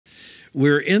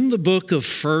We're in the book of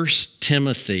 1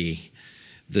 Timothy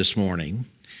this morning,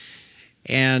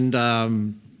 and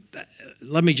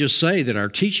let me just say that our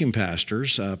teaching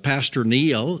pastors, Pastor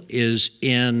Neil is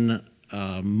in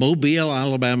Mobile,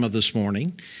 Alabama this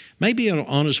morning, maybe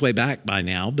on his way back by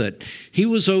now, but he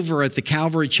was over at the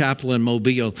Calvary Chapel in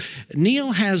Mobile.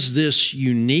 Neil has this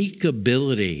unique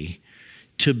ability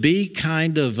to be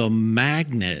kind of a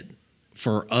magnet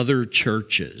for other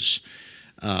churches.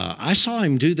 I saw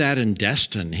him do that in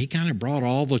Destin. He kind of brought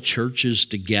all the churches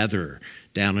together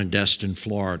down in Destin,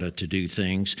 Florida, to do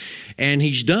things. And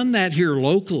he's done that here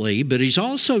locally, but he's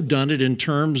also done it in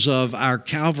terms of our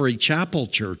Calvary Chapel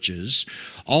churches,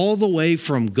 all the way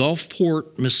from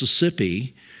Gulfport,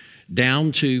 Mississippi,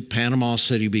 down to Panama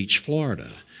City Beach,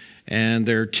 Florida. And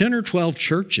there are 10 or 12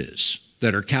 churches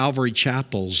that are Calvary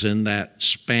Chapels in that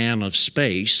span of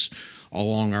space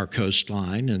along our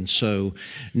coastline. And so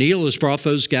Neil has brought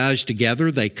those guys together.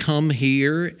 They come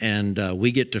here, and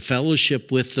we get to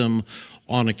fellowship with them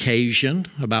on occasion,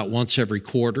 about once every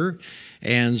quarter.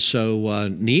 And so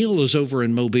Neil is over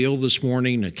in Mobile this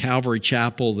morning, a Calvary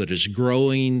Chapel that is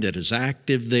growing, that is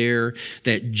active there,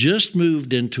 that just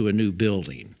moved into a new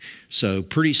building. So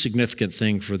pretty significant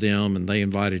thing for them, and they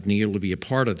invited Neil to be a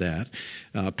part of that.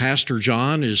 Pastor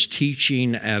John is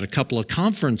teaching at a couple of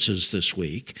conferences this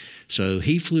week, so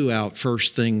he flew out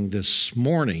first thing this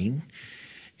morning,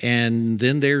 and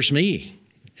then there's me,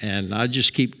 and I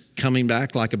just keep coming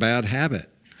back like a bad habit.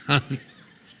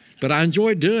 But I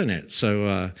enjoyed doing it.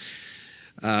 So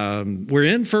we're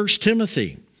in 1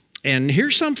 Timothy, and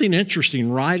here's something interesting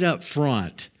right up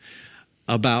front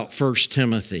about 1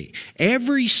 Timothy.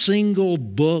 Every single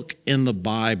book in the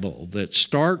Bible that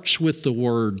starts with the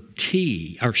word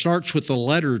T, or starts with the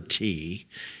letter T,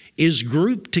 is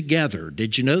grouped together.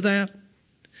 Did you know that?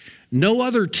 No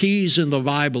other T's in the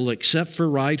Bible except for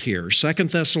right here, 1st and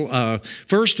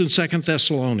 2nd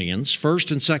Thessalonians,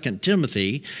 1st and 2nd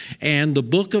Timothy, and the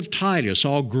book of Titus,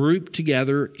 all grouped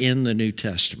together in the New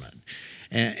Testament.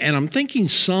 And I'm thinking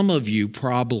some of you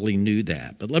probably knew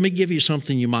that, but let me give you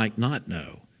something you might not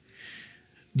know.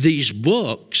 These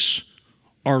books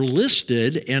are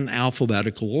listed in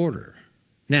alphabetical order.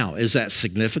 Now, is that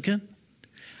significant?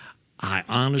 I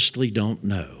honestly don't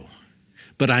know,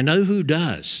 but I know who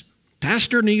does.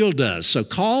 Pastor Neil does. So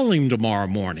call him tomorrow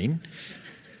morning,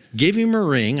 give him a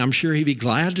ring. I'm sure he'd be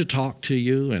glad to talk to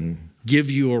you and give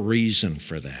you a reason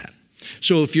for that.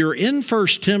 So if you're in 1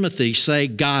 Timothy, say,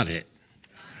 got it.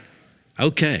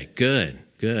 Okay,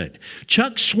 good.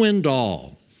 Chuck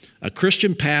Swindoll, a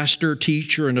Christian pastor,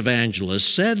 teacher, and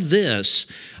evangelist, said this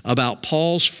about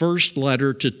Paul's first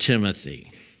letter to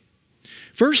Timothy.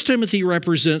 1 Timothy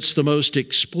represents the most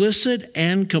explicit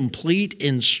and complete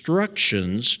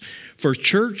instructions for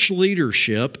church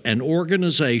leadership and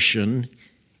organization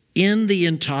in the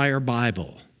entire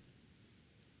Bible.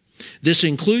 This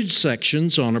includes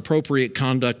sections on appropriate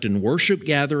conduct in worship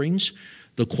gatherings,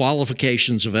 the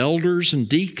qualifications of elders and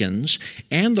deacons,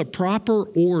 and the proper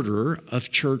order of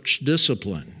church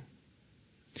discipline.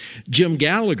 Jim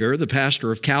Gallagher, the pastor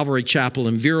of Calvary Chapel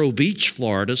in Vero Beach,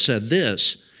 Florida, said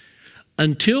this: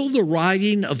 until the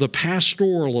writing of the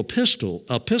pastoral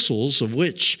epistles, of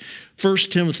which 1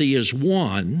 Timothy is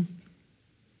one,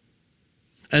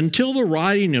 until the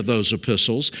writing of those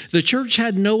epistles, the church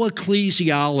had no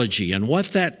ecclesiology. And what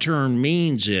that term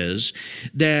means is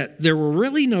that there were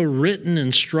really no written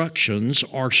instructions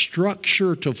or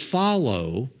structure to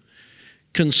follow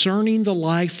concerning the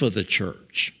life of the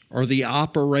church or the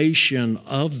operation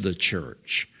of the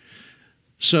church.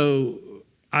 So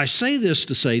I say this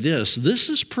to say this. This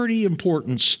is pretty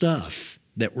important stuff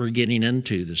that we're getting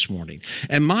into this morning.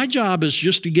 And my job is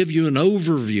just to give you an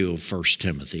overview of 1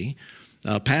 Timothy.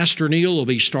 Pastor Neil will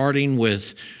be starting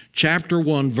with chapter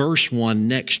 1, verse 1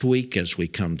 next week as we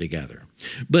come together.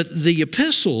 But the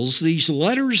epistles, these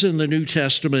letters in the New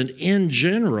Testament in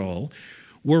general,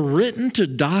 were written to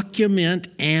document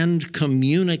and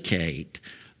communicate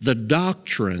the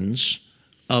doctrines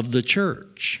of the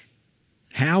church,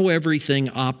 how everything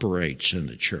operates in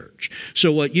the church.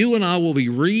 So what you and I will be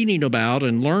reading about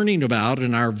and learning about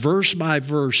in our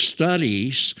verse-by-verse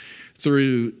studies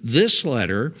through this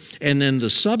letter, and then the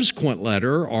subsequent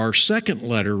letter, our second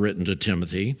letter written to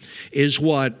Timothy, is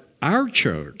what our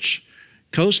church,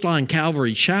 Coastline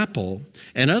Calvary Chapel,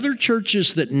 and other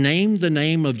churches that name the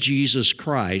name of Jesus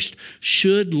Christ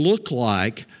should look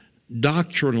like,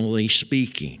 doctrinally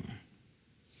speaking.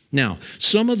 Now,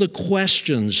 some of the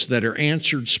questions that are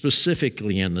answered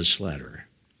specifically in this letter.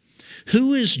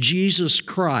 Who is Jesus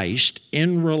Christ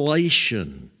in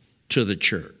relation to the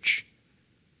church?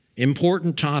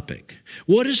 Important topic.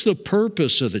 What is the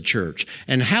purpose of the church?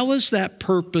 And how is that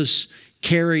purpose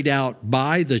carried out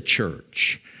by the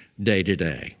church day to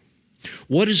day?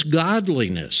 What is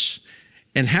godliness?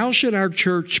 And how should our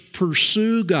church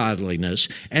pursue godliness?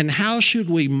 And how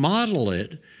should we model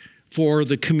it for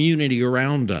the community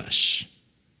around us?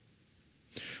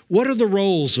 What are the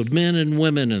roles of men and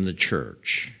women in the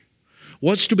church?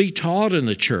 What's to be taught in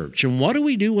the church? And what do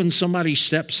we do when somebody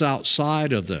steps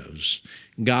outside of those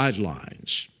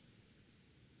guidelines?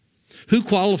 Who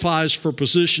qualifies for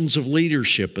positions of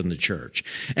leadership in the church?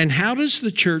 And how does the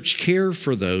church care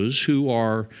for those who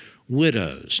are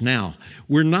widows? Now,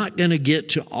 we're not going to get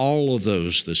to all of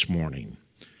those this morning,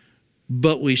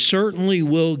 but we certainly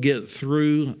will get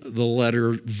through the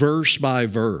letter verse by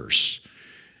verse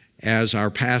as our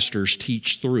pastors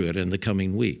teach through it in the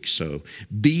coming weeks. So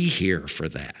be here for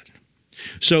that.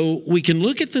 So we can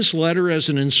look at this letter as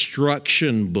an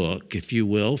instruction book, if you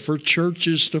will, for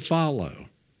churches to follow.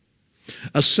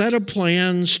 A set of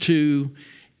plans to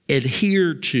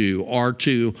adhere to or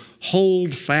to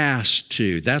hold fast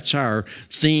to. That's our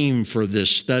theme for this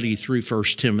study through 1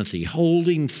 Timothy,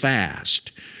 holding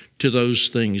fast to those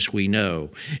things we know.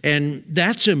 And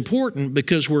that's important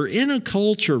because we're in a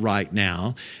culture right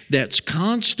now that's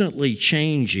constantly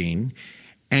changing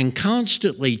and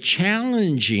constantly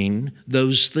challenging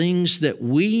those things that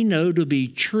we know to be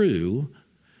true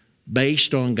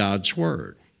based on God's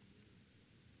Word.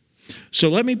 So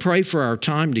let me pray for our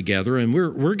time together, and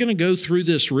we're going to go through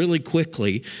this really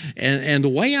quickly. And the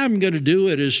way I'm going to do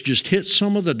it is just hit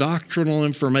some of the doctrinal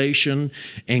information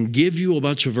and give you a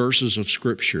bunch of verses of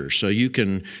Scripture. So you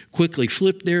can quickly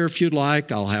flip there if you'd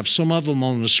like. I'll have some of them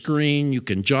on the screen. You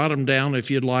can jot them down if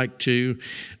you'd like to.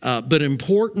 But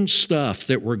important stuff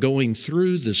that we're going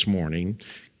through this morning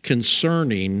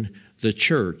concerning the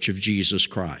Church of Jesus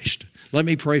Christ. Let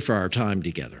me pray for our time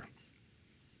together.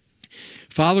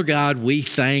 Father God, we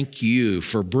thank you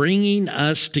for bringing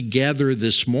us together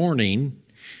this morning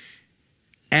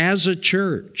as a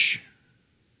church.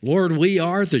 Lord, we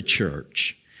are the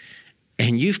church,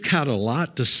 and you've got a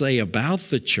lot to say about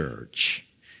the church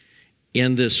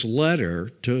in this letter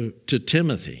to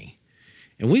Timothy.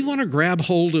 And we want to grab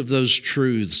hold of those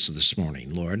truths this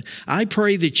morning, Lord. I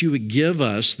pray that you would give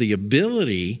us the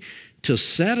ability to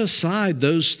set aside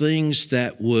those things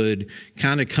that would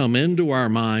kind of come into our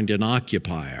mind and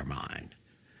occupy our mind.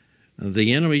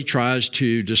 The enemy tries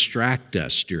to distract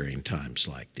us during times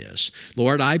like this.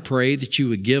 Lord, I pray that you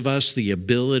would give us the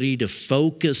ability to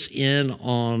focus in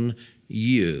on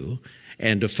you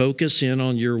and to focus in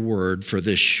on your word for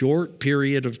this short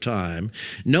period of time,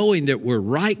 knowing that we're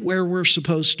right where we're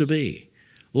supposed to be.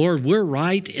 Lord, we're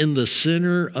right in the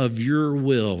center of your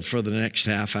will for the next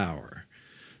half hour.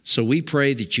 So we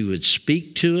pray that you would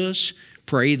speak to us,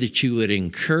 pray that you would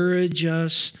encourage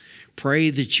us, pray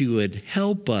that you would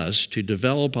help us to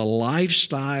develop a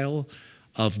lifestyle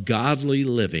of godly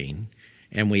living.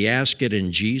 And we ask it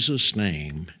in Jesus'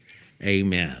 name,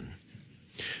 amen.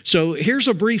 So here's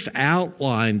a brief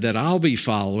outline that I'll be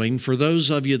following for those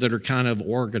of you that are kind of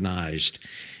organized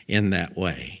in that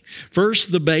way.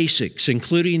 First, the basics,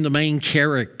 including the main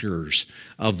characters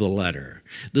of the letter,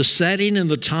 the setting and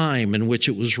the time in which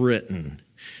it was written,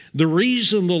 the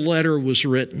reason the letter was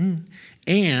written,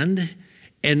 and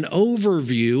an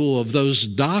overview of those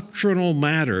doctrinal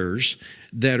matters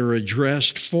that are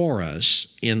addressed for us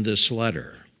in this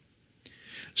letter.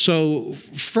 So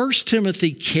 1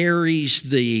 Timothy carries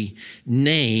the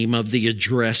name of the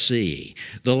addressee.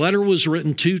 The letter was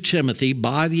written to Timothy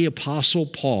by the Apostle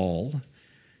Paul.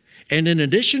 And in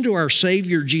addition to our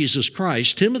Savior Jesus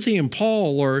Christ, Timothy and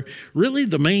Paul are really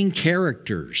the main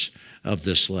characters of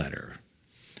this letter.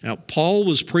 Now, Paul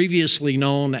was previously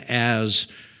known as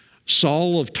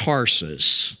Saul of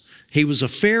Tarsus. He was a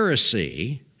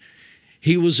Pharisee.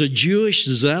 He was a Jewish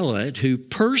zealot who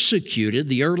persecuted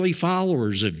the early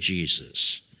followers of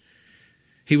Jesus.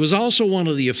 He was also one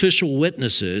of the official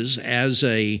witnesses as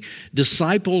a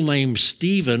disciple named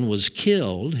Stephen was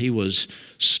killed. He was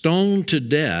stoned to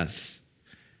death,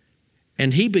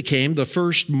 and he became the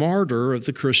first martyr of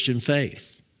the Christian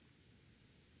faith.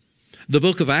 The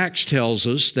book of Acts tells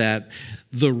us that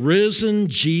the risen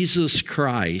Jesus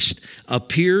Christ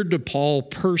appeared to Paul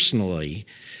personally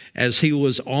as he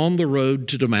was on the road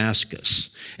to Damascus.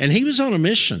 And he was on a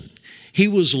mission. He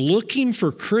was looking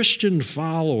for Christian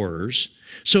followers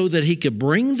so that he could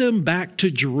bring them back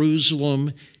to Jerusalem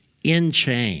in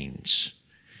chains.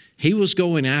 He was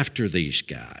going after these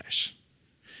guys.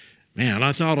 Man,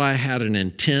 I thought I had an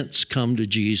intense come to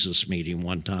Jesus meeting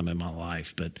one time in my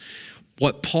life, but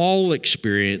What Paul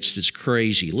experienced is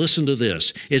crazy. Listen to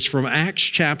this. It's from Acts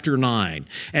chapter 9.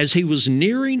 As he was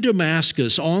nearing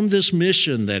Damascus on this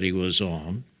mission that he was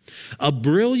on, a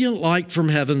brilliant light from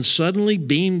heaven suddenly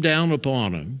beamed down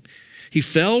upon him. He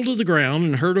fell to the ground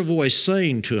and heard a voice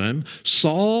saying to him,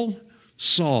 "Saul,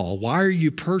 Saul, why are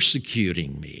you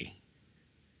persecuting me?"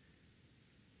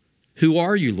 "Who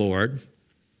are you, Lord?"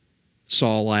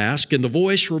 Saul asked, and the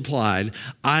voice replied,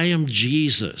 "I am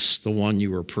Jesus, the one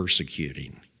you are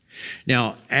persecuting."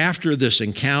 Now, after this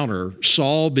encounter,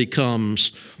 Saul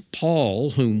becomes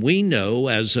Paul, whom we know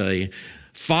as a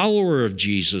follower of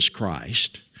Jesus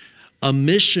Christ, a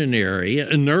missionary,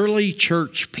 an early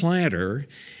church planter,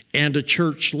 and a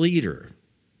church leader.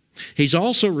 He's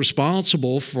also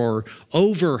responsible for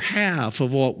over half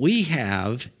of what we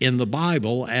have in the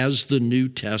Bible as the New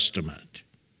Testament.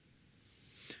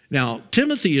 Now,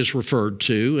 Timothy is referred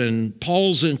to in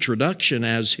Paul's introduction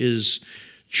as his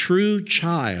true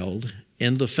child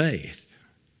in the faith.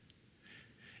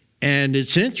 And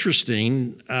it's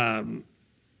interesting,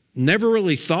 never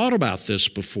really thought about this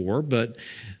before, but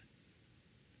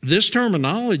this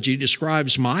terminology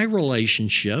describes my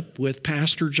relationship with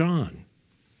Pastor John.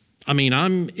 I mean,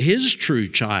 I'm his true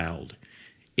child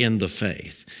in the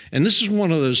faith. And this is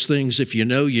one of those things, if you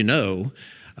know, you know.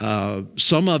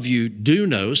 Some of you do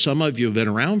know. Some of you have been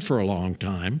around for a long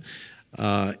time.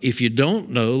 If you don't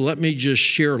know, let me just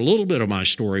share a little bit of my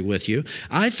story with you.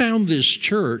 I found this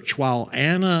church while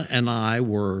Anna and I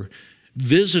were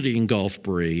visiting Gulf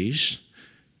Breeze,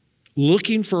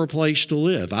 looking for a place to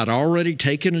live. I'd already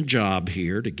taken a job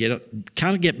here to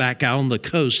get back out on the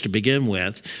coast to begin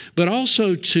with, but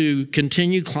also to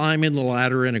continue climbing the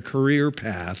ladder in a career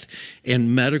path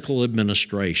in medical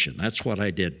administration. That's what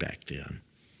I did back then.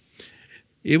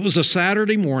 It was a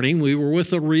Saturday morning. We were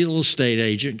with a real estate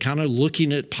agent, kind of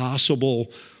looking at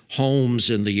possible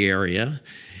homes in the area.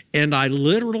 And I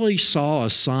literally saw a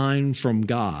sign from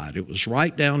God. It was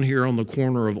right down here on the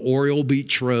corner of Oriole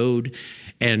Beach Road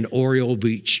and Oriole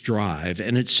Beach Drive.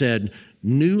 And it said,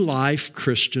 New Life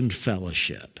Christian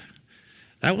Fellowship.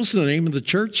 That was the name of the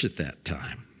church at that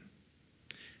time.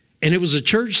 And it was a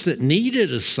church that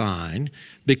needed a sign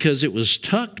because it was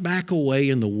tucked back away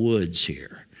in the woods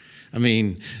here. I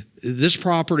mean, this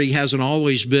property hasn't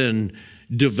always been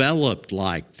developed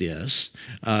like this.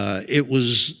 It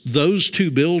was those two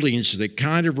buildings that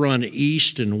kind of run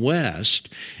east and west,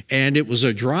 and it was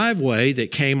a driveway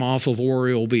that came off of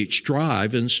Oriole Beach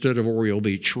Drive instead of Oriole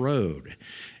Beach Road.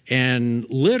 And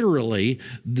literally,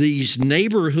 these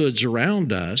neighborhoods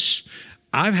around us,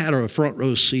 I've had a front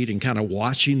row seat in kind of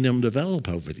watching them develop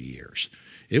over the years.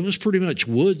 It was pretty much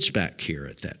woods back here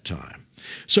at that time.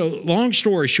 So long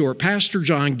story short, Pastor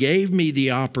John gave me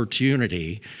the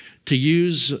opportunity to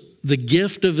use the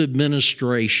gift of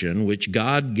administration, which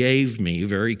God gave me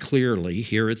very clearly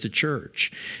here at the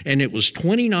church. And it was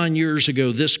 29 years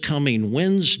ago this coming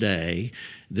Wednesday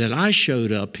that I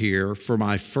showed up here for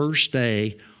my first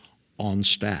day on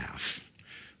staff.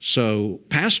 So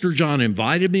Pastor John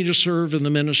invited me to serve in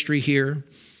the ministry here.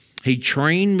 He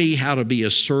trained me how to be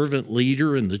a servant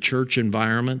leader in the church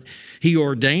environment. He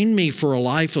ordained me for a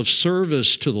life of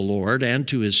service to the Lord and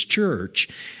to His church.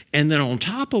 And then on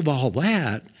top of all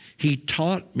that, He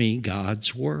taught me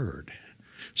God's Word.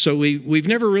 So we've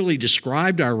never really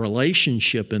described our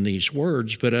relationship in these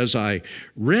words, but as I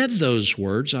read those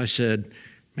words, I said,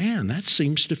 man, that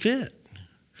seems to fit.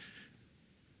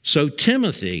 So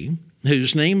Timothy,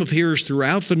 whose name appears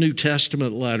throughout the New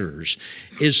Testament letters,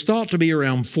 is thought to be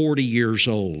around 40 years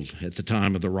old at the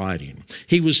time of the writing.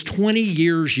 He was 20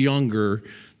 years younger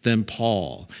than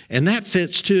Paul. And that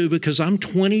fits too because I'm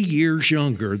 20 years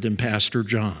younger than Pastor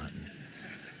John.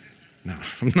 No,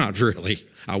 I'm not really.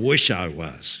 I wish I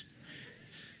was.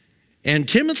 And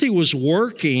Timothy was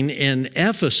working in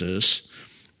Ephesus,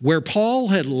 where Paul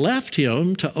had left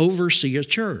him to oversee a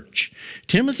church.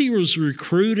 Timothy was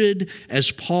recruited as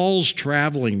Paul's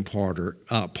traveling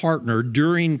partner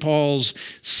during Paul's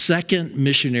second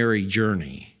missionary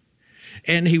journey.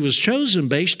 And he was chosen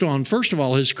based on, first of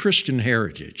all, his Christian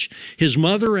heritage. His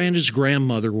mother and his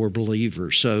grandmother were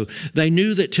believers, so they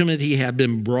knew that Timothy had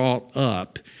been brought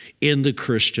up in the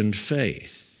Christian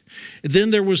faith. Then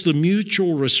there was the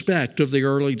mutual respect of the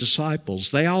early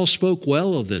disciples. They all spoke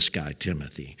well of this guy,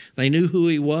 Timothy. They knew who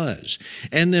he was.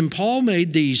 And then Paul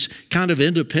made these kind of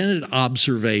independent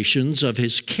observations of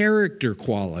his character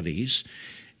qualities.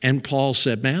 And Paul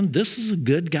said, man, this is a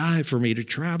good guy for me to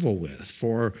travel with,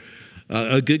 for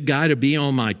a good guy to be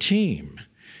on my team.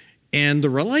 And the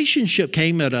relationship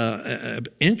came at an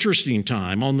interesting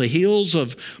time on the heels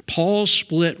of Paul's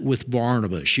split with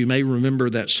Barnabas. You may remember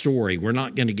that story. We're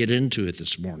not going to get into it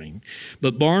this morning.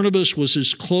 But Barnabas was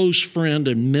his close friend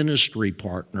and ministry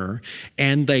partner,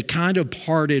 and they kind of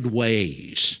parted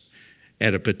ways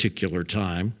at a particular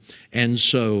time. And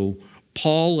so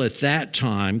Paul at that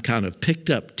time kind of picked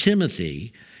up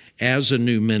Timothy as a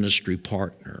new ministry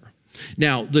partner.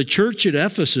 Now, the church at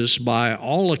Ephesus, by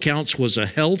all accounts, was a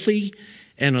healthy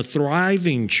and a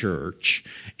thriving church,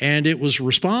 and it was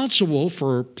responsible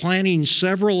for planting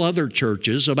several other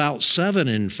churches, about 7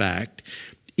 in fact,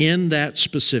 in that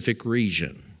specific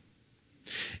region.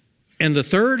 And the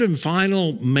third and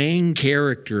final main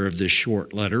character of this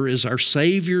short letter is our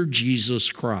Savior, Jesus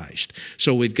Christ.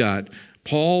 So we've got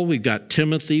Paul, we've got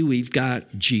Timothy, we've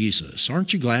got Jesus.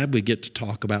 Aren't you glad we get to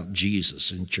talk about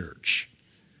Jesus in church?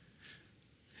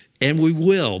 And we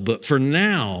will, but for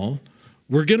now,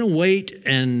 we're going to wait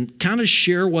and kind of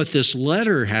share what this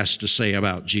letter has to say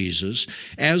about Jesus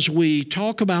as we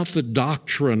talk about the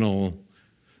doctrinal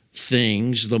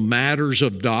things, the matters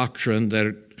of doctrine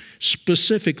that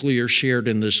specifically are shared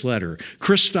in this letter.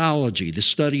 Christology, the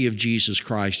study of Jesus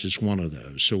Christ, is one of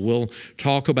those. So we'll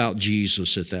talk about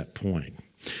Jesus at that point.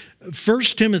 1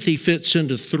 Timothy fits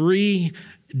into 3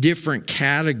 different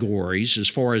categories as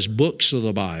far as books of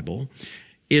the Bible.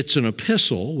 It's an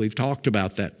epistle. We've talked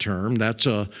about that term. That's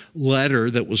a letter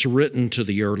that was written to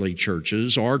the early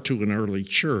churches or to an early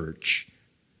church.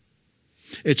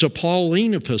 It's a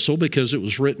Pauline epistle because it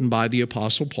was written by the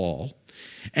Apostle Paul.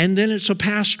 And then it's a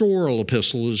pastoral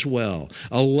epistle as well,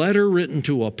 a letter written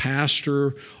to a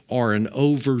pastor or an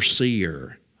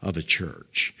overseer of a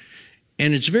church.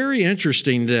 And it's very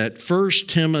interesting that 1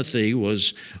 Timothy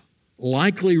was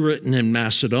likely written in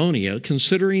Macedonia,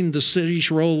 considering the city's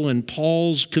role in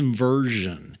Paul's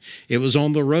conversion. It was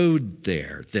on the road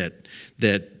there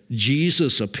that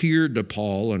Jesus appeared to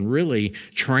Paul and really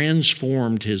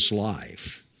transformed his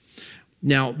life.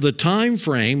 Now, the time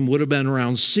frame would have been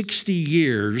around 60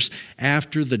 years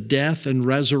after the death and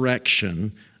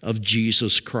resurrection of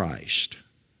Jesus Christ.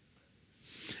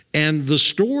 And the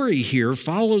story here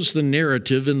follows the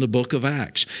narrative in the book of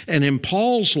Acts. And in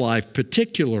Paul's life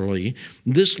particularly,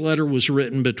 this letter was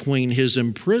written between his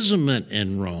imprisonment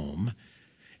in Rome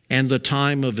and the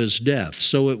time of his death.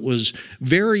 So it was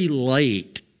very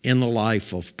late in the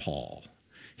life of Paul.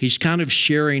 He's kind of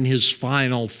sharing his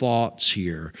final thoughts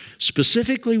here,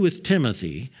 specifically with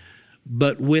Timothy,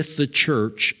 but with the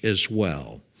church as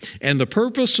well. And the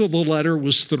purpose of the letter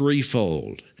was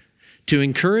threefold: to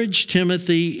encourage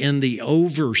Timothy in the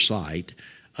oversight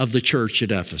of the church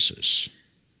at Ephesus.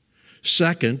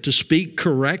 Second, to speak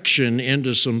correction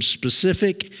into some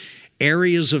specific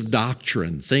areas of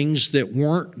doctrine, things that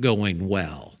weren't going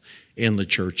well in the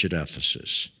church at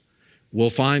Ephesus. We'll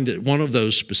find that one of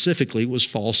those specifically was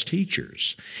false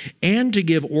teachers. And to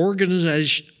give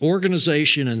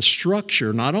organization and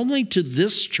structure not only to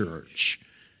this church,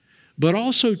 but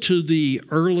also to the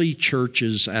early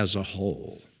churches as a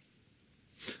whole.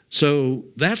 So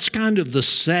that's kind of the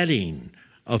setting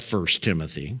of 1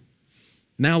 Timothy.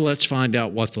 Now let's find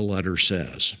out what the letter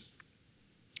says.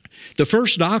 The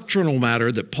first doctrinal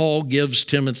matter that Paul gives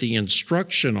Timothy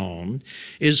instruction on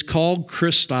is called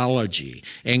Christology.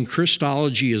 And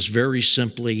Christology is very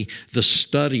simply the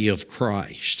study of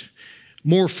Christ.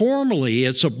 More formally,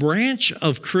 it's a branch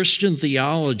of Christian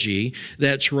theology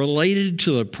that's related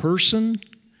to the person,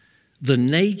 the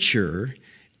nature,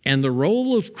 and the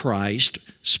role of Christ,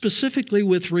 specifically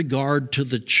with regard to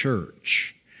the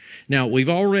church. Now, we've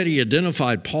already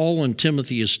identified Paul and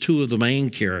Timothy as 2 of the main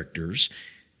characters,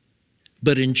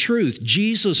 but in truth,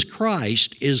 Jesus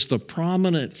Christ is the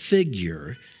prominent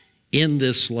figure in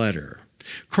this letter.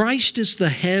 Christ is the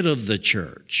head of the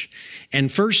church,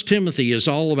 and 1 Timothy is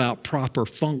all about proper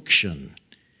function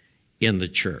in the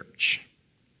church.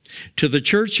 To the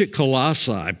church at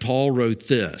Colossae, Paul wrote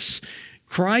this: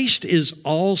 Christ is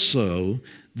also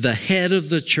the head of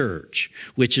the church,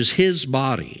 which is his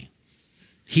body.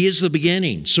 He is the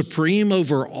beginning, supreme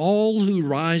over all who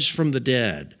rise from the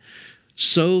dead.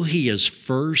 So he is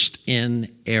first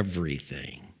in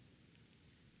everything.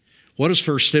 What does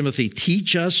 1 Timothy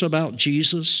teach us about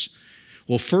Jesus?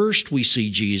 Well, first we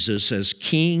see Jesus as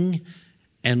King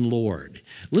and Lord.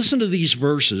 Listen to these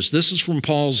verses. This is from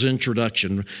Paul's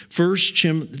introduction. 1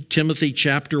 Timothy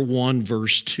chapter 1,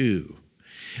 verse 2.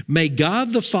 May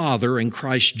God the Father and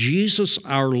Christ Jesus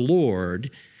our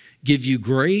Lord give you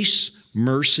grace,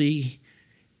 mercy,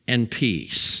 and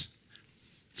peace.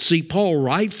 See, Paul,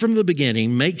 right from the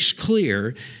beginning, makes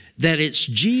clear that it's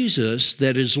Jesus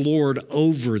that is Lord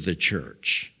over the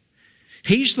church.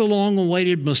 He's the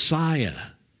long-awaited Messiah.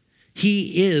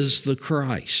 He is the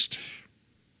Christ.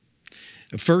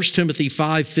 1 Timothy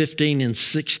 5:15 and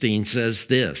 16 says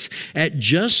this, "At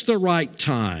just the right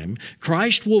time,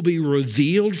 Christ will be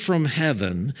revealed from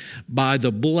heaven by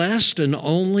the blessed and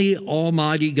only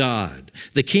Almighty God,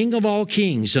 the King of all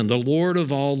kings and the Lord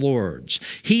of all lords.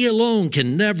 He alone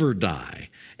can never die,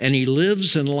 and he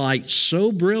lives in light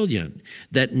so brilliant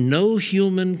that no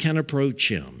human can approach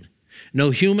him.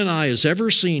 No human eye has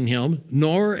ever seen him,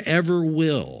 nor ever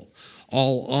will.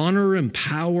 All honor and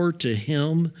power to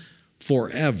him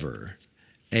forever.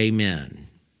 Amen."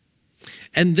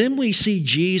 And then we see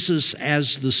Jesus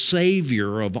as the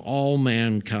Savior of all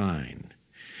mankind.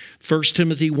 1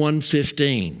 Timothy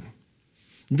 1:15.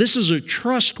 This is a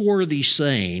trustworthy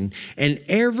saying, and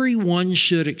everyone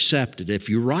should accept it. If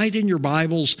you write in your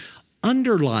Bibles,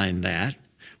 underline that.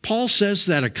 Paul says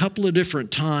that a couple of different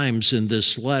times in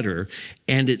this letter,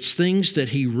 and it's things that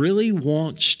he really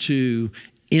wants to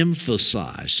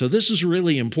emphasize. So this is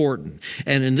really important.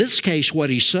 And in this case, what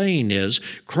he's saying is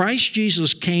Christ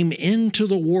Jesus came into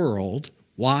the world.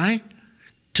 Why?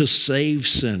 To save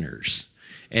sinners.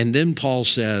 And then Paul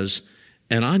says,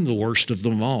 and I'm the worst of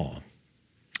them all.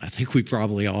 I think we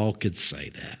probably all could say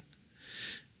that.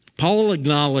 Paul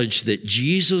acknowledged that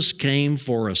Jesus came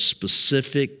for a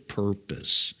specific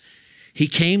purpose. He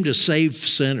came to save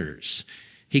sinners.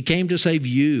 He came to save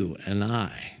you and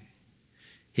I.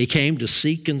 He came to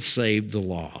seek and save the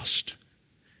lost.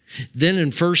 Then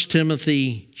in 1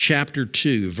 Timothy chapter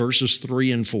 2, verses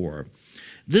 3 and 4,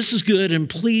 "This is good and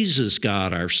pleases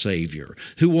God our Savior,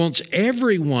 who wants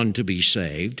everyone to be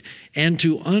saved and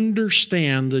to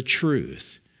understand the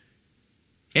truth."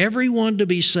 Everyone to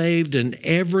be saved and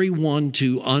everyone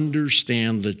to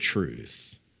understand the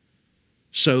truth.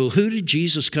 So who did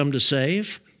Jesus come to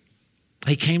save?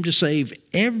 He came to save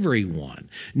everyone.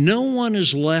 No one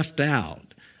is left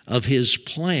out of his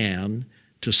plan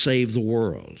to save the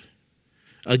world.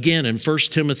 Again, in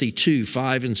 1 Timothy 2,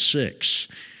 5 and 6,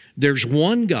 "There's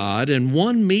one God and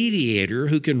one mediator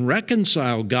who can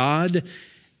reconcile God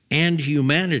and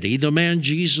humanity, the man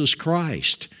Jesus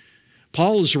Christ."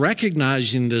 Paul is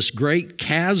recognizing this great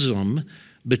chasm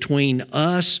between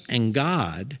us and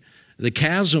God. The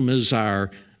chasm is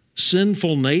our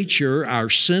sinful nature, our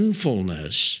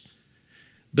sinfulness.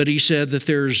 But he said that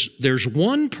there's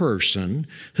one person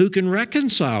who can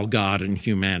reconcile God and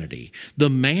humanity, the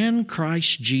man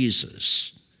Christ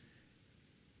Jesus.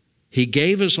 He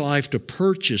gave his life to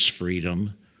purchase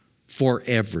freedom for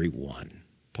everyone,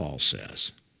 Paul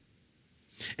says.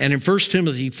 And in 1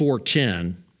 Timothy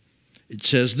 4:10, it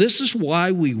says, "This is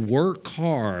why we work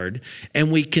hard and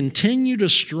we continue to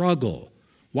struggle,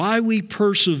 why we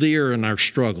persevere in our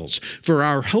struggles. For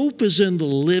our hope is in the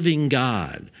living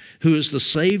God, who is the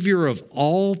Savior of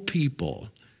all people,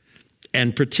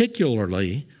 and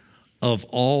particularly of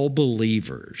all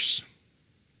believers."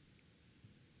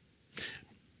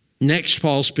 Next,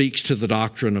 Paul speaks to the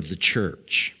doctrine of the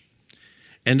church.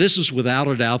 And this is without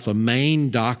a doubt the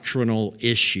main doctrinal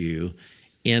issue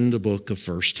in the book of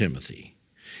 1 Timothy.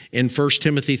 In 1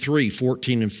 Timothy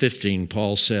 3:14 and 15,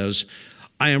 Paul says,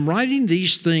 "I am writing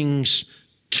these things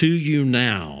to you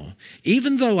now,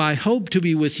 even though I hope to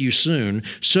be with you soon,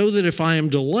 so that if I am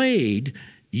delayed,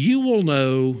 you will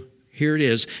know," here it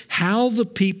is, "how the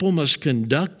people must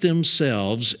conduct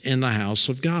themselves in the house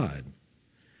of God.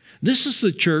 This is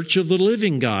the church of the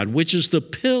living God, which is the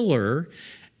pillar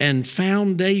and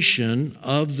foundation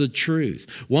of the truth."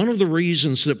 One of the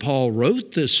reasons that Paul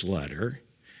wrote this letter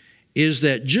is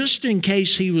that just in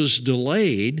case he was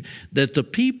delayed, that the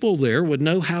people there would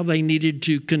know how they needed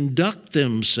to conduct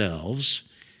themselves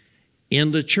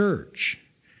in the church.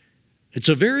 It's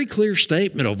a very clear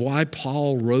statement of why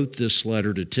Paul wrote this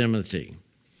letter to Timothy.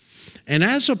 And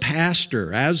as a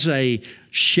pastor, as a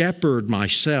shepherd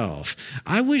myself,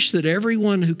 I wish that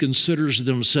everyone who considers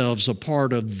themselves a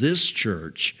part of this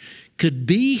church could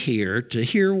be here to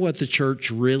hear what the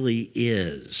church really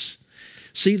is.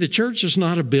 See, the church is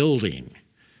not a building.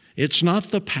 It's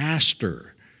not the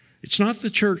pastor. It's not the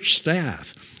church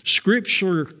staff.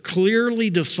 Scripture clearly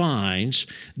defines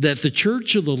that the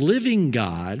church of the living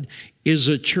God is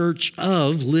a church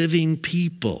of living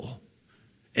people.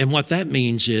 And what that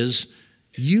means is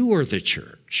you are the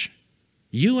church.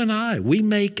 You and I, we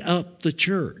make up the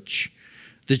church.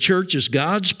 The church is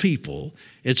God's people.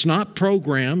 It's not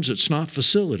programs. It's not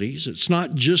facilities. It's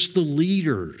not just the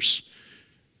leaders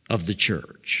of the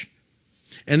church.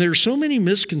 And there are so many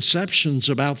misconceptions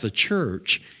about the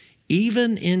church,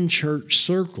 even in church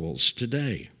circles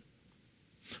today.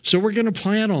 So we're going to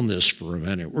plan on this for a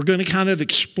minute. We're going to kind of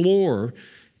explore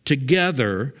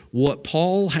together what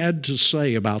Paul had to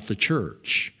say about the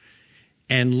church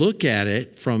and look at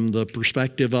it from the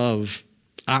perspective of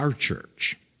our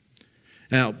church.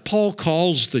 Now, Paul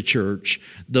calls the church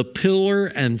the pillar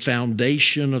and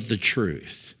foundation of the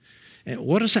truth. And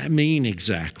what does that mean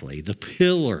exactly? The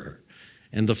pillar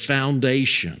and the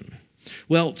foundation.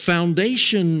 Well,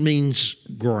 foundation means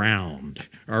ground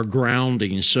or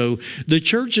grounding. So the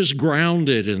church is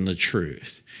grounded in the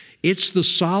truth. It's the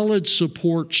solid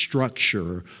support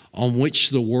structure on which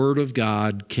the Word of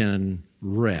God can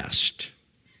rest.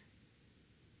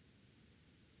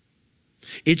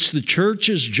 It's the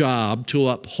church's job to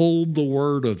uphold the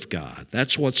Word of God.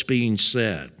 That's what's being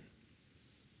said.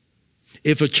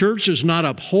 If a church is not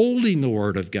upholding the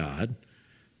Word of God,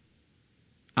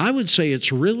 I would say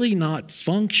it's really not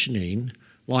functioning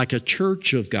like a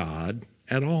church of God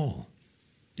at all.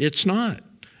 It's not.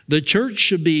 The church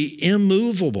should be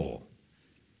immovable,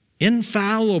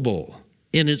 infallible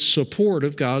in its support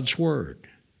of God's Word.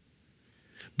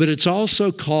 But it's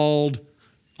also called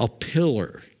a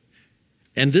pillar.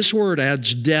 And this word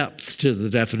adds depth to the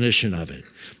definition of it.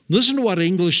 Listen to what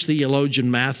English theologian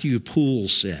Matthew Poole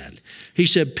said. He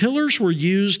said, pillars were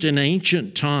used in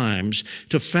ancient times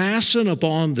to fasten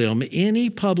upon them any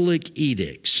public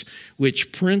edicts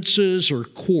which princes or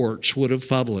courts would have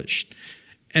published.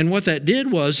 And what that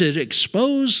did was it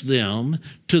exposed them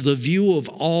to the view of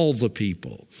all the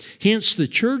people. Hence, the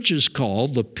church is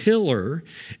called the pillar,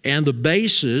 and the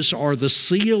basis or the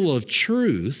seal of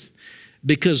truth,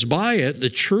 because by it, the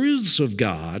truths of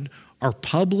God are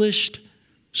published,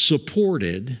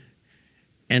 supported,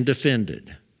 and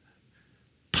defended.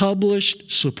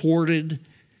 Published, supported,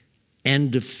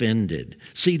 and defended.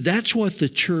 See, that's what the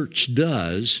church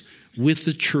does with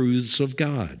the truths of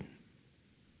God.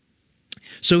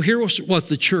 So here's what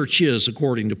the church is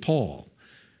according to Paul.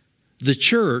 The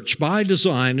church, by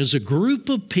design, is a group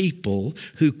of people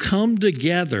who come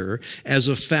together as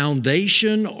a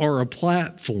foundation or a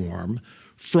platform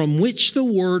from which the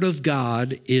Word of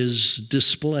God is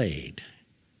displayed.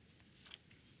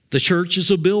 The church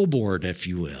is a billboard, if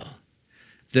you will,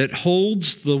 that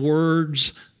holds the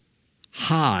words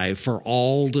high for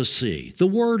all to see. The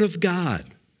Word of God.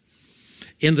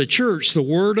 In the church, the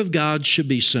Word of God should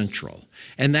be central.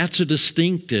 And that's a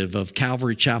distinctive of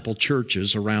Calvary Chapel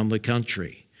churches around the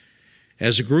country.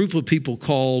 As a group of people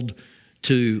called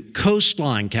to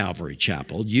Coastline Calvary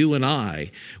Chapel, you and I,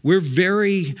 we're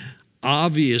very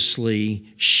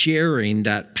obviously sharing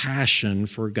that passion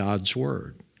for God's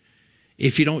Word.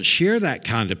 If you don't share that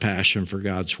kind of passion for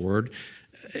God's Word,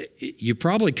 you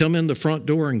probably come in the front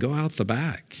door and go out the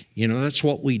back. You know, that's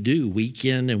what we do week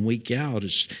in and week out,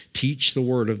 is teach the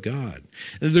Word of God.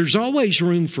 And there's always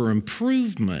room for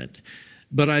improvement,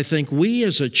 but I think we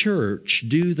as a church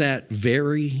do that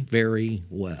very, very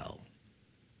well.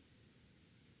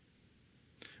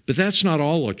 But that's not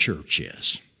all a church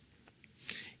is.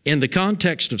 In the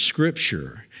context of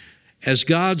Scripture, as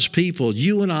God's people,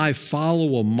 you and I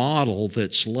follow a model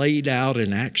that's laid out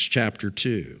in Acts chapter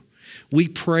 2. We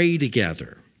pray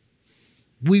together.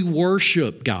 We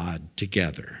worship God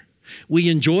together. We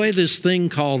enjoy this thing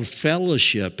called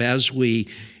fellowship as we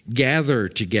gather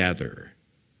together.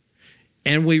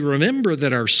 And we remember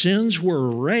that our sins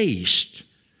were erased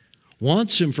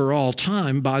once and for all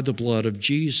time by the blood of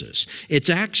Jesus. It's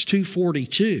Acts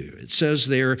 2:42. It says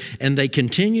there, and they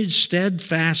continued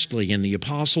steadfastly in the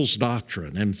apostles'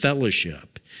 doctrine and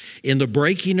fellowship, in the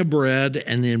breaking of bread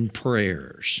and in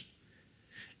prayers.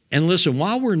 And listen,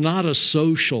 while we're not a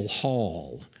social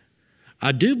hall,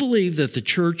 I do believe that the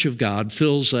Church of God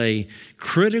fills a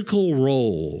critical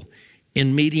role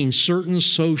in meeting certain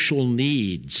social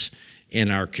needs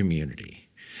in our community.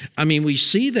 I mean, we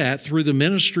see that through the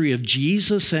ministry of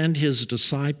Jesus and his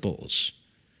disciples.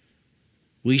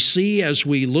 We see as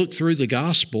we look through the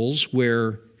Gospels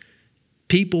where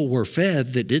people were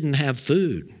fed that didn't have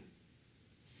food,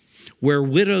 where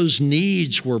widows'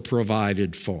 needs were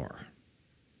provided for,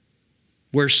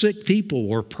 where sick people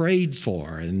were prayed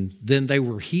for and then they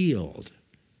were healed.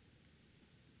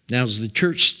 Now, is the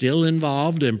church still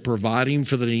involved in providing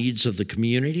for the needs of the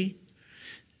community?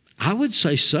 I would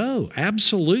say so.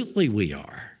 Absolutely we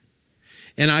are.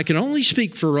 And I can only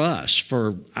speak for us,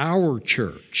 for our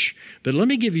church. But let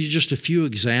me give you just a few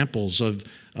examples of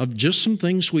just some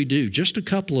things we do, just a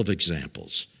couple of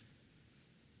examples.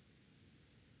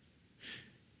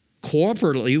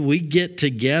 Corporately, we get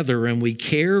together and we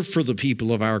care for the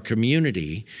people of our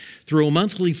community through a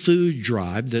monthly food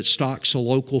drive that stocks a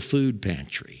local food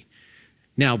pantry.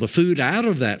 Now, the food out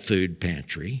of that food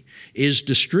pantry is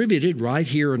distributed right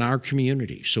here in our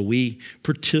community, so we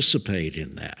participate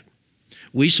in that.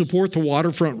 We support the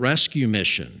Waterfront Rescue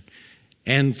Mission,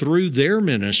 and through their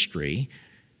ministry,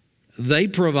 they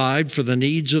provide for the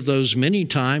needs of those many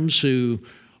times who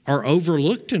are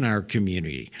overlooked in our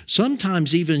community,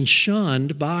 sometimes even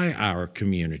shunned by our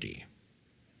community.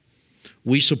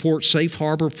 We support Safe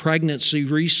Harbor Pregnancy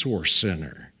Resource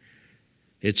Center.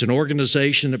 It's an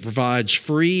organization that provides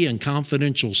free and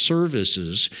confidential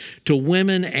services to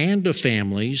women and to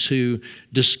families who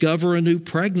discover a new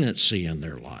pregnancy in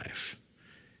their life.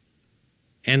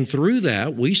 And through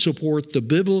that, we support the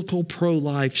biblical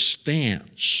pro-life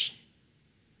stance.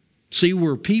 See,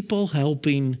 we're people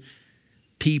helping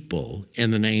people in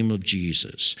the name of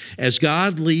Jesus, as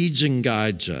God leads and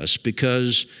guides us,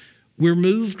 because we're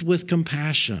moved with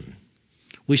compassion.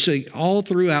 We see all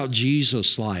throughout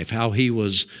Jesus' life how he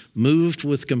was moved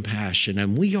with compassion,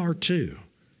 and we are too.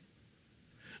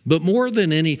 But more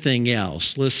than anything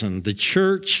else, listen, the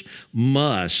church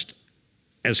must,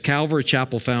 as Calvary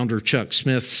Chapel founder Chuck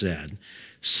Smith said,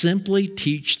 simply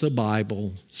teach the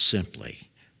Bible simply.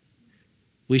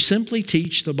 We simply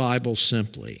teach the Bible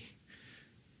simply.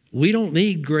 We don't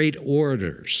need great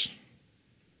orators.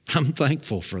 I'm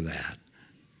thankful for that.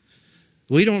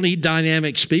 We don't need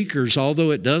dynamic speakers,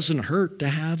 although it doesn't hurt to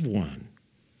have one.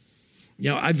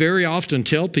 You know, I very often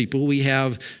tell people we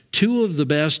have two of the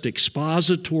best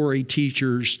expository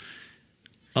teachers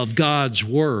of God's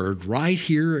Word right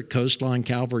here at Coastline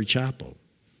Calvary Chapel.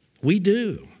 We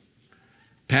do.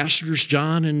 Pastors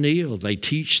John and Neil, they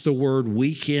teach the Word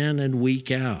week in and week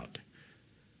out.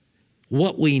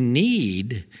 What we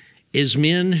need is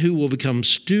men who will become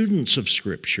students of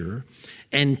Scripture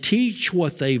and teach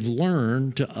what they've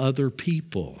learned to other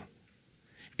people.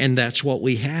 And that's what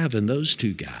we have in those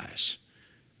two guys.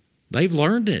 They've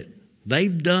learned it.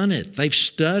 They've done it. They've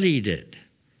studied it.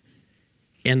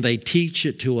 And they teach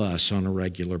it to us on a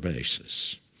regular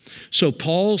basis. So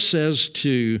Paul says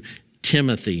to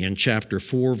Timothy in chapter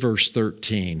 4, verse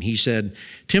 13, he said,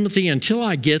 Timothy, until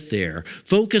I get there,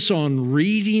 focus on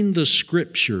reading the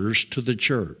Scriptures to the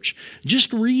church.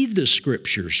 Just read the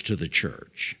Scriptures to the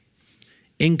church,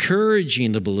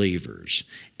 encouraging the believers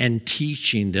and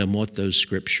teaching them what those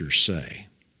Scriptures say.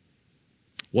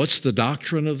 What's the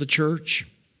doctrine of the church?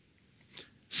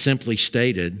 Simply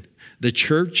stated, the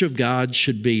church of God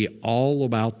should be all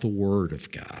about the Word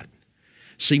of God.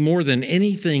 See, more than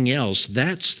anything else,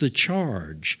 that's the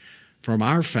charge from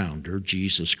our founder,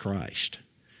 Jesus Christ.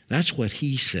 That's what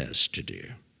he says to do.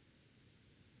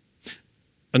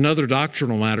 Another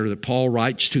doctrinal matter that Paul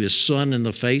writes to his son in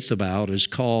the faith about is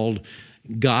called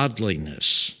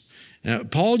godliness. Now,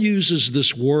 Paul uses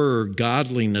this word,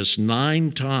 godliness,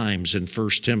 9 times in 1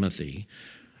 Timothy,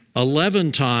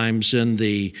 11 times in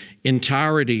the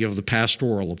entirety of the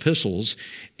pastoral epistles,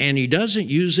 and he doesn't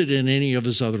use it in any of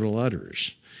his other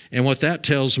letters. And what that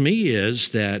tells me is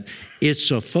that it's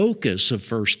a focus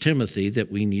of 1 Timothy that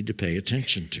we need to pay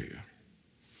attention to.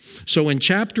 So in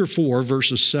chapter 4,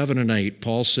 verses 7 and 8,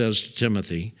 Paul says to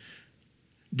Timothy,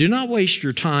 do not waste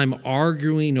your time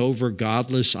arguing over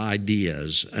godless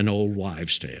ideas and old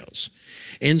wives' tales.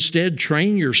 Instead,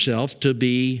 train yourself to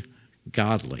be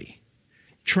godly.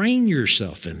 Train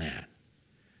yourself in that.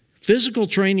 Physical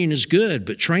training is good,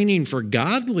 but training for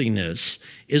godliness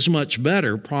is much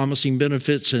better, promising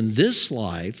benefits in this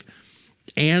life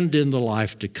and in the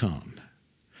life to come.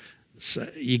 So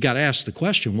you got to ask the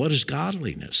question, what is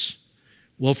godliness?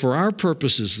 Well, for our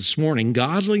purposes this morning,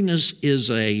 godliness is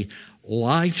a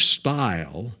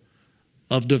lifestyle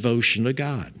of devotion to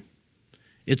God.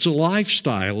 It's a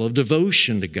lifestyle of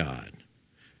devotion to God.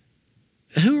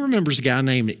 Who remembers a guy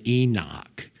named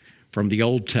Enoch from the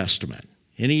Old Testament?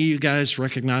 Any of you guys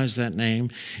recognize that name?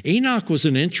 Enoch was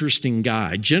an interesting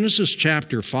guy. Genesis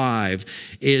chapter 5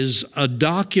 is a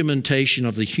documentation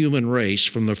of the human race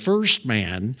from the first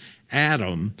man,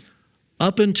 Adam,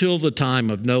 up until the time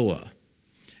of Noah.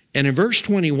 And in verse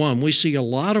 21, we see a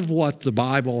lot of what the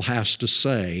Bible has to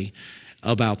say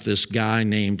about this guy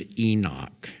named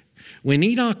Enoch. When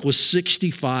Enoch was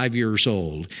 65 years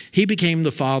old, he became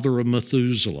the father of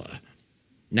Methuselah.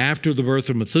 And after the birth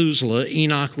of Methuselah,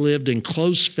 Enoch lived in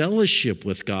close fellowship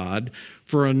with God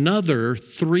for another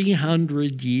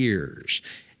 300 years,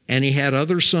 and he had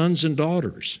other sons and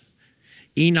daughters.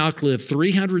 Enoch lived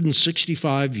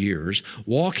 365 years,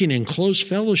 walking in close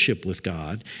fellowship with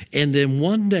God, and then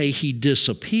one day he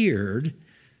disappeared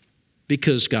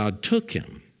because God took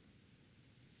him.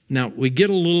 Now, we get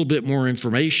a little bit more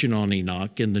information on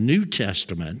Enoch in the New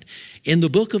Testament in the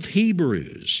book of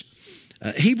Hebrews.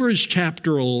 Hebrews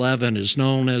chapter 11 is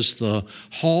known as the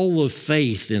Hall of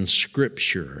Faith in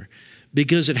Scripture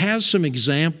because it has some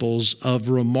examples of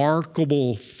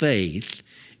remarkable faith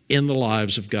in the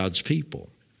lives of God's people.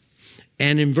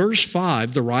 And in verse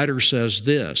 5, the writer says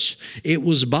this, "It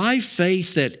was by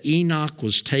faith that Enoch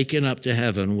was taken up to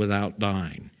heaven without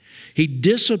dying. He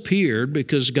disappeared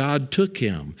because God took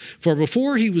him. For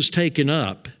before he was taken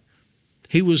up,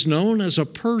 he was known as a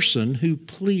person who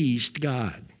pleased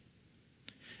God."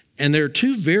 And there are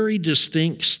two very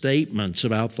distinct statements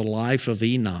about the life of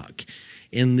Enoch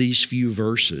in these few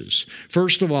verses.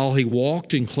 First of all, he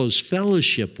walked in close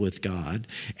fellowship with God,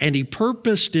 and he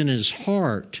purposed in his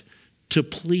heart to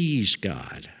please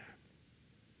God.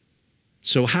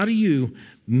 So how do you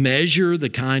measure the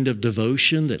kind of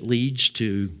devotion that leads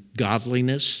to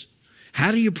godliness?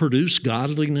 How do you produce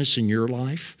godliness in your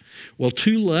life? Well,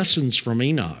 two lessons from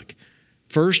Enoch.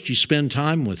 First, you spend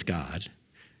time with God,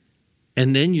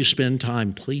 and then you spend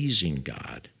time pleasing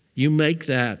God. You make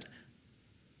that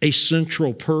a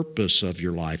central purpose of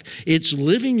your life. It's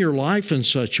living your life in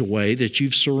such a way that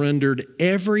you've surrendered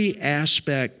every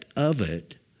aspect of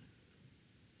it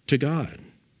to God.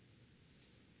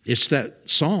 It's that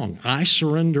song, "I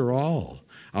Surrender All."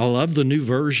 I love the new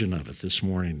version of it this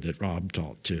morning that Rob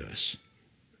taught to us.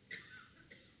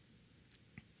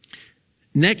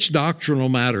 Next doctrinal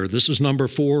matter. This is number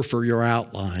 4 for your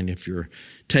outline if you're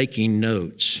taking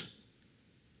notes.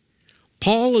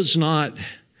 Paul is not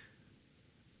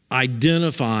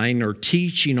identifying or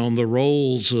teaching on the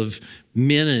roles of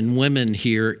men and women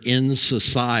here in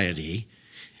society.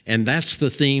 And that's the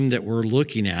theme that we're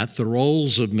looking at, the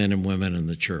roles of men and women in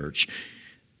the church.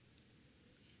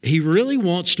 He really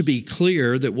wants to be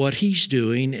clear that what he's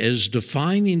doing is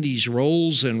defining these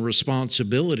roles and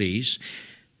responsibilities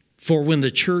for when the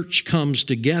church comes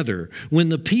together. When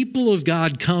the people of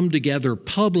God come together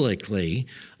publicly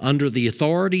under the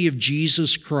authority of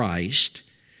Jesus Christ,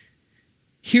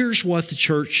 here's what the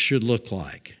church should look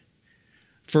like.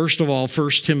 First of all,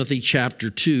 1 Timothy chapter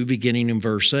 2, beginning in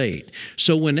verse 8.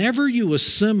 "So whenever you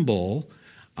assemble,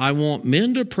 I want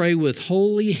men to pray with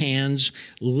holy hands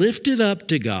lifted up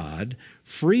to God,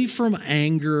 free from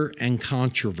anger and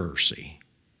controversy."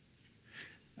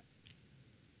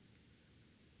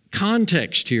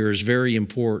 Context here is very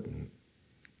important.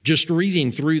 Just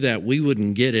reading through that, we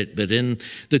wouldn't get it, but in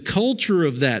the culture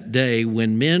of that day,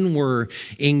 when men were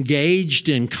engaged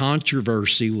in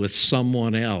controversy with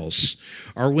someone else,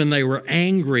 or when they were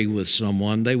angry with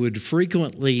someone, they would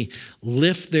frequently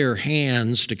lift their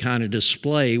hands to kind of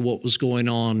display what was going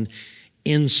on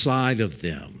inside of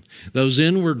them. Those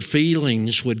inward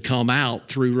feelings would come out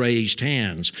through raised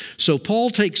hands. So Paul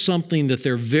takes something that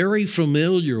they're very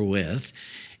familiar with,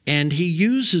 and he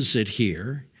uses it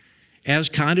here as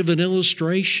kind of an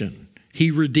illustration.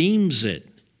 He redeems it,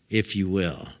 if you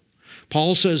will.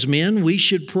 Paul says, "Men, we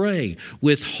should pray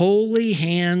with holy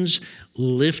hands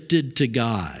lifted to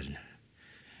God."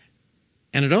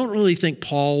 And I don't really think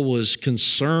Paul was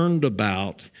concerned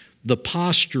about the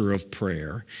posture of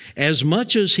prayer as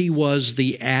much as he was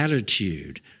the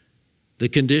attitude, the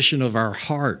condition of our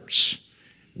hearts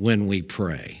when we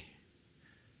pray.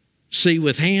 See,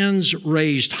 with hands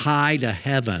raised high to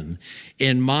heaven,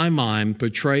 in my mind,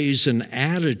 portrays an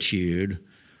attitude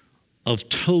of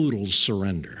total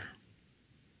surrender.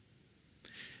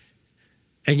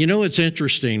 And you know, it's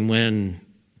interesting when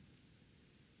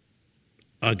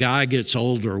a guy gets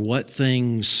older, what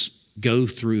things go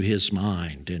through his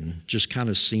mind and just kind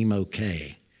of seem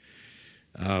okay.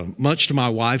 Much to my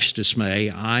wife's dismay,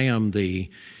 I am the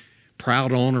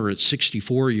proud owner at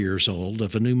 64 years old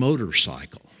of a new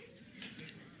motorcycle.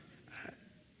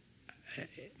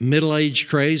 Middle-aged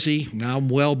crazy, I'm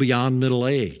well beyond middle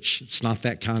age. It's not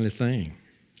that kind of thing.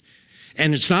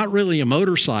 And it's not really a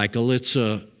motorcycle, it's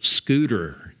a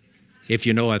scooter, if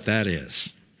you know what that is.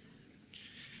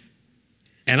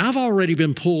 And I've already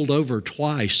been pulled over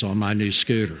twice on my new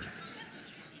scooter.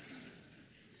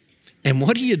 And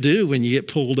what do you do when you get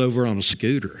pulled over on a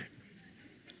scooter?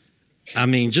 I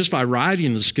mean, just by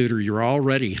riding the scooter, you're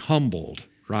already humbled,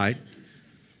 right?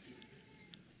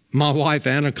 My wife,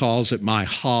 Anna, calls it my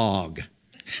hog,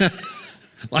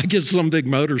 like it's some big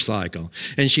motorcycle.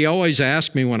 And she always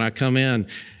asks me when I come in,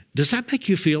 does that make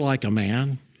you feel like a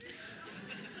man?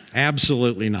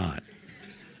 Absolutely not.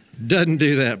 Doesn't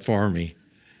do that for me.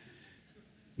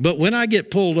 But when I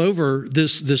get pulled over,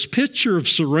 this picture of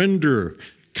surrender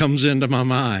comes into my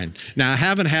mind. Now, I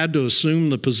haven't had to assume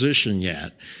the position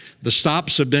yet. The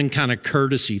stops have been kind of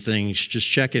courtesy things, just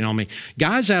checking on me.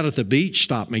 Guys out at the beach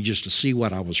stopped me just to see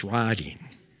what I was riding.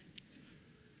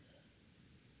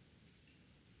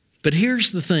 But here's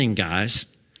the thing, guys.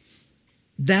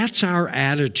 That's our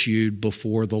attitude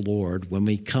before the Lord when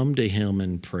we come to Him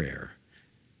in prayer.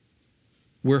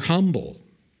 We're humble.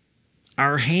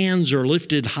 Our hands are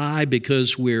lifted high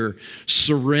because we're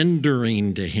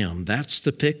surrendering to Him. That's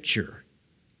the picture.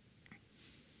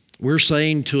 We're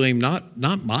saying to Him, not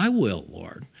my will,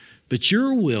 Lord, but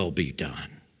your will be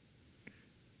done.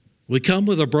 We come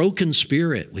with a broken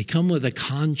spirit. We come with a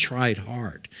contrite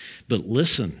heart. But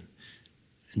listen,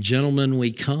 gentlemen,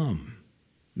 we come.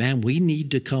 Man, we need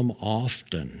to come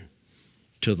often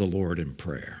to the Lord in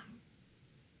prayer.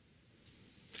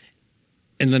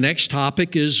 And the next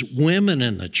topic is women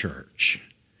in the church.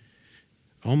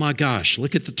 Oh my gosh,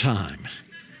 look at the time.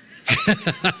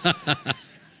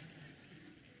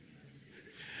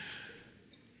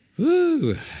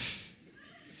 Woo.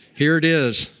 Here it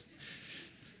is.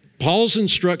 Paul's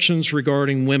instructions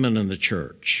regarding women in the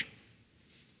church.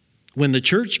 When the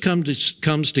church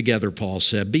comes together, Paul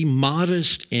said, be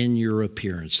modest in your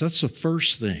appearance. That's the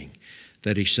first thing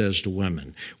that he says to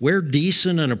women. Wear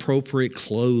decent and appropriate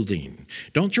clothing.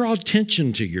 Don't draw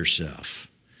attention to yourself.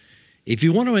 If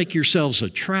you want to make yourselves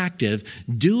attractive,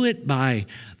 do it by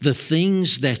the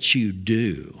things that you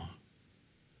do.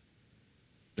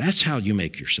 That's how you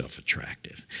make yourself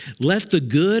attractive. Let the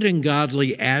good and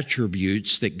godly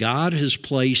attributes that God has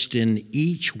placed in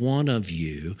each one of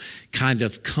you kind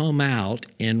of come out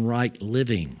in right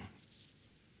living.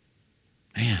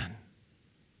 Man,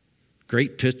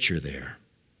 great picture there.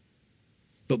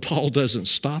 But Paul doesn't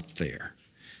stop there.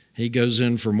 He goes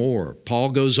in for more.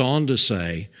 Paul goes on to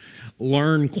say,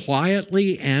 learn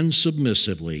quietly and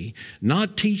submissively,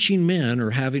 not teaching men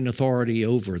or having authority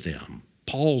over them.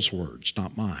 Paul's words,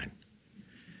 not mine.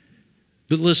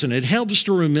 But listen, it helps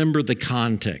to remember the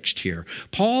context here.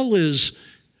 Paul is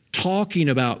talking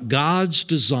about God's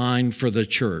design for the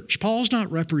church. Paul's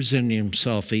not representing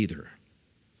himself either.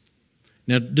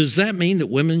 Now, does that mean that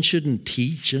women shouldn't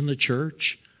teach in the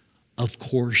church? Of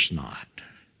course not.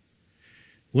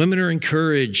 Women are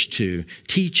encouraged to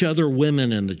teach other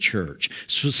women in the church.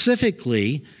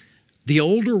 Specifically, the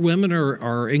older women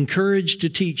are encouraged to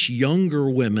teach younger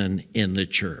women in the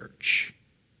church.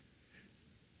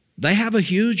 They have a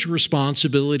huge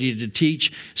responsibility to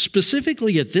teach,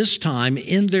 specifically at this time,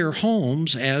 in their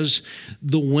homes, as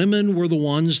the women were the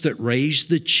ones that raised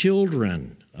the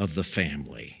children of the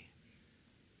family.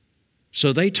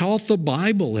 So they taught the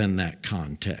Bible in that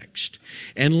context.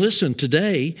 And listen,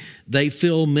 today they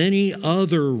fill many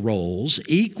other roles,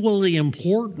 equally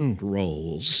important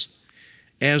roles,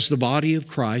 as the body of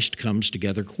Christ comes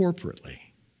together corporately.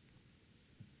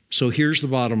 So here's the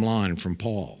bottom line from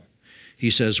Paul. He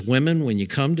says, women, when you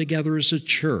come together as a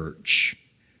church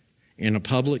in a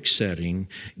public setting,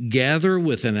 gather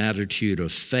with an attitude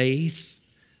of faith,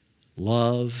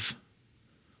 love,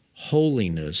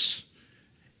 holiness,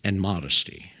 and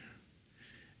modesty.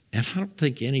 And I don't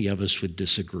think any of us would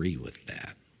disagree with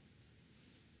that.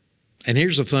 And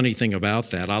here's the funny thing about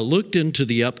that. I looked into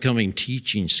the upcoming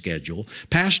teaching schedule.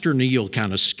 Pastor Neil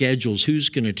kind of schedules who's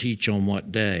going to teach on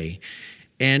what day.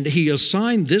 And he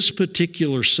assigned this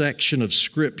particular section of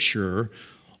Scripture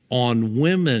on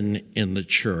women in the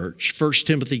church, 1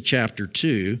 Timothy chapter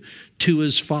 2, to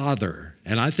his father.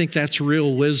 And I think that's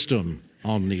real wisdom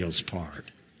on Neil's part.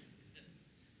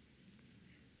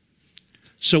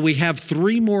 So we have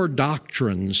 3 more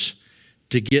doctrines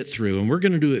to get through, and we're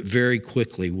going to do it very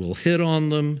quickly. We'll hit on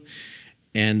them,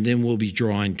 and then we'll be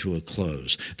drawing to a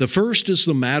close. The first is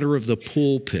the matter of the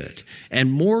pulpit, and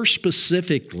more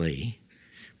specifically,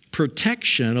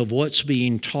 protection of what's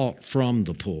being taught from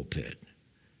the pulpit.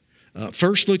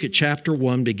 First, look at chapter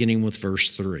 1, beginning with verse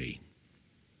 3.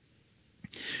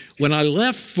 When I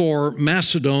left for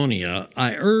Macedonia,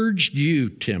 I urged you,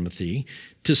 Timothy,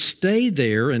 to stay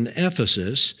there in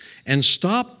Ephesus and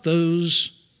stop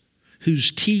those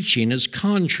whose teaching is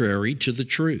contrary to the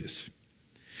truth.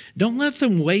 Don't let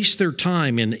them waste their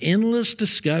time in endless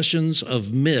discussions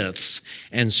of myths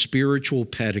and spiritual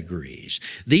pedigrees.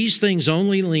 These things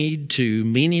only lead to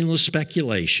meaningless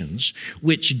speculations,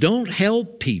 which don't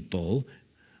help people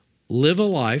live a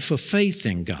life of faith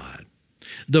in God.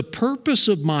 The purpose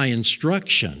of my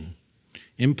instruction,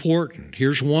 important.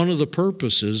 Here's one of the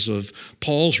purposes of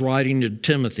Paul's writing to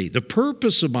Timothy. The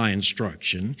purpose of my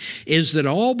instruction is that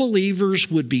all believers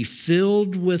would be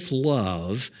filled with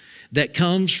love that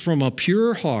comes from a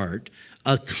pure heart,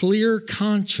 a clear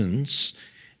conscience,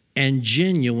 and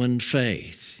genuine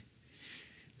faith.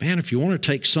 Man, if you want to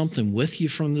take something with you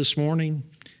from this morning,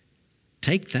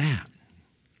 take that.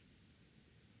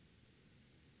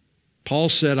 Paul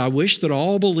said, I wish that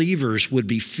all believers would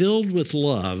be filled with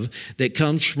love that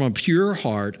comes from a pure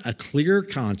heart, a clear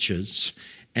conscience,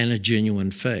 and a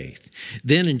genuine faith.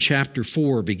 Then in chapter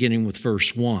 4, beginning with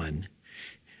verse 1,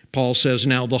 Paul says,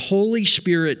 "Now the Holy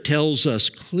Spirit tells us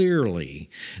clearly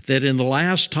that in the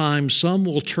last time some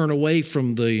will turn away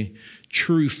from the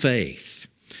true faith.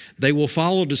 They will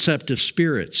follow deceptive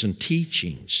spirits and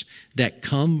teachings that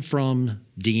come from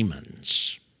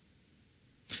demons."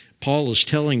 Paul is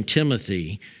telling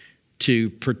Timothy to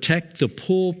protect the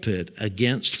pulpit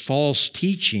against false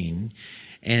teaching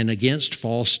and against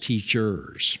false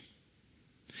teachers.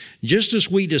 Just as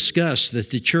we discussed that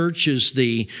the church is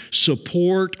the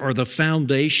support or the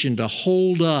foundation to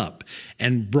hold up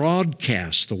and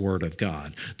broadcast the Word of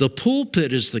God, the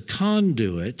pulpit is the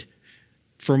conduit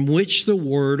from which the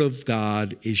Word of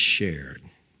God is shared.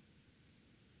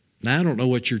 Now, I don't know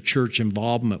what your church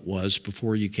involvement was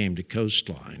before you came to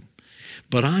Coastline,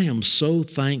 but I am so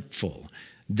thankful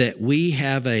that we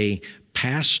have a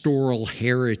pastoral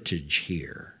heritage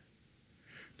here.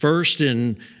 First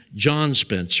in John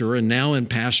Spencer and now in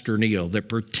Pastor Neil, that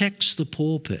protects the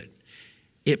pulpit.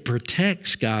 It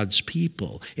protects God's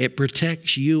people. It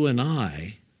protects you and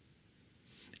I.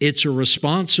 It's a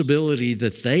responsibility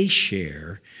that they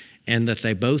share and that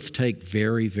they both take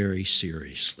very, very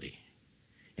seriously.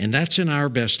 And that's in our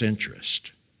best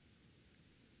interest.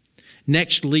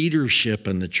 Next, leadership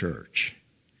in the church.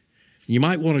 You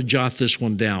might want to jot this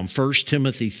one down. 1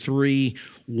 Timothy 3,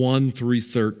 1 through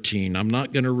 13. I'm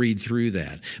not going to read through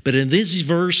that. But in these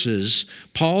verses,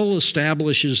 Paul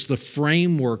establishes the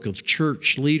framework of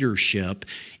church leadership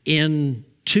in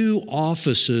two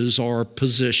offices or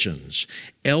positions,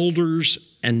 elders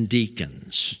and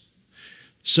deacons.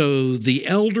 So the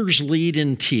elders lead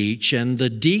and teach, and the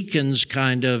deacons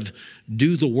kind of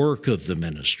do the work of the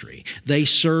ministry. They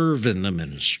serve in the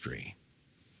ministry.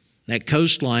 At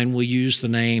Coastline, we use the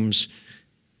names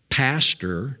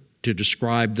pastor to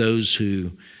describe those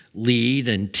who lead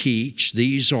and teach.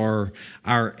 These are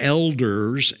our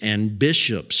elders and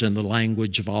bishops in the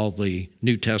language of all the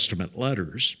New Testament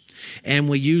letters. And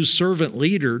we use servant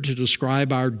leader to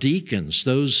describe our deacons,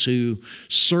 those who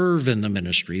serve in the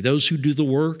ministry, those who do the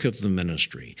work of the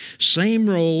ministry. Same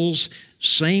roles,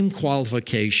 same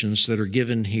qualifications that are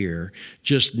given here,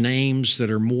 just names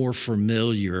that are more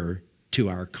familiar to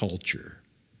our culture.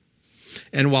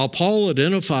 And while Paul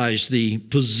identifies the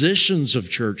positions of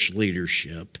church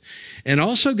leadership and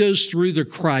also goes through the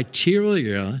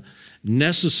criteria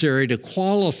necessary to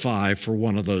qualify for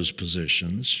one of those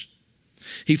positions,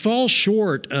 he falls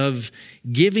short of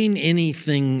giving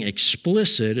anything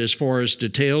explicit as far as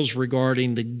details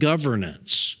regarding the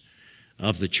governance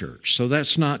of the church. So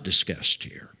that's not discussed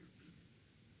here.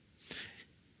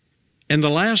 And the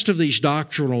last of these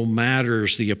doctrinal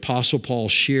matters the Apostle Paul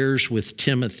shares with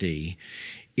Timothy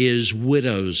is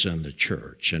widows in the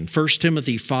church. And 1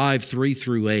 Timothy 5, 3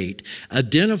 through 8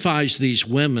 identifies these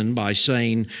women by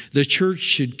saying the church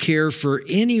should care for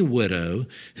any widow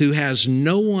who has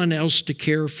no one else to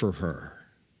care for her.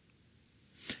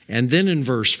 And then in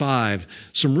verse 5,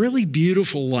 some really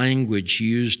beautiful language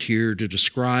used here to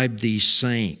describe these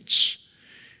saints.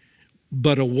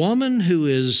 But a woman who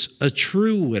is a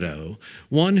true widow,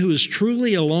 one who is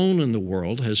truly alone in the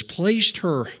world, has placed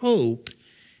her hope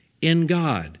in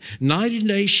God. Night and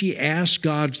day she asks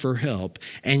God for help,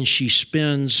 and she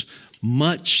spends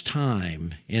much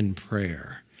time in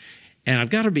prayer. And I've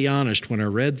got to be honest, when I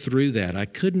read through that, I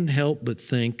couldn't help but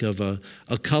think of a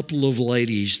couple of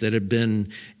ladies that have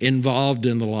been involved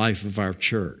in the life of our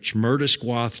church, Myrtis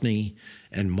Gwathney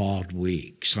and Maud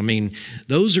Weeks. I mean,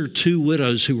 those are two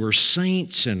widows who were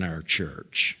saints in our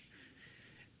church,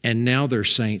 and now they're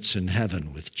saints in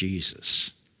heaven with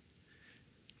Jesus.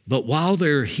 But while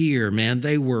they're here, man,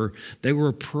 they were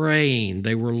praying,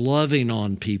 they were loving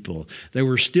on people. They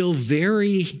were still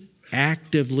very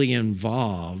actively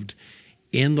involved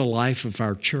in the life of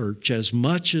our church as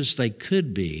much as they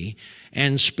could be,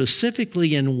 and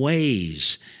specifically in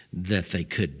ways that they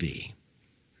could be.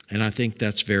 And I think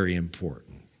that's very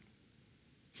important.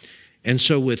 And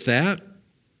so with that,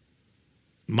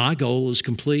 my goal is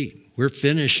complete. We're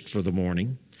finished for the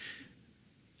morning.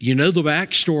 You know the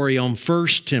backstory on 1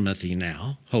 Timothy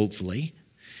now, hopefully,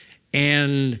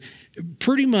 and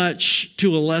pretty much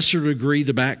to a lesser degree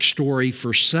the backstory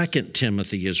for 2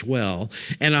 Timothy as well.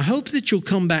 And I hope that you'll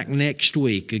come back next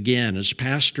week again as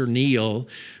Pastor Neil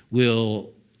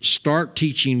will start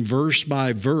teaching verse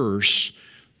by verse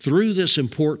through this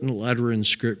important letter in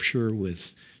Scripture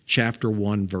with chapter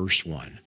 1, verse 1.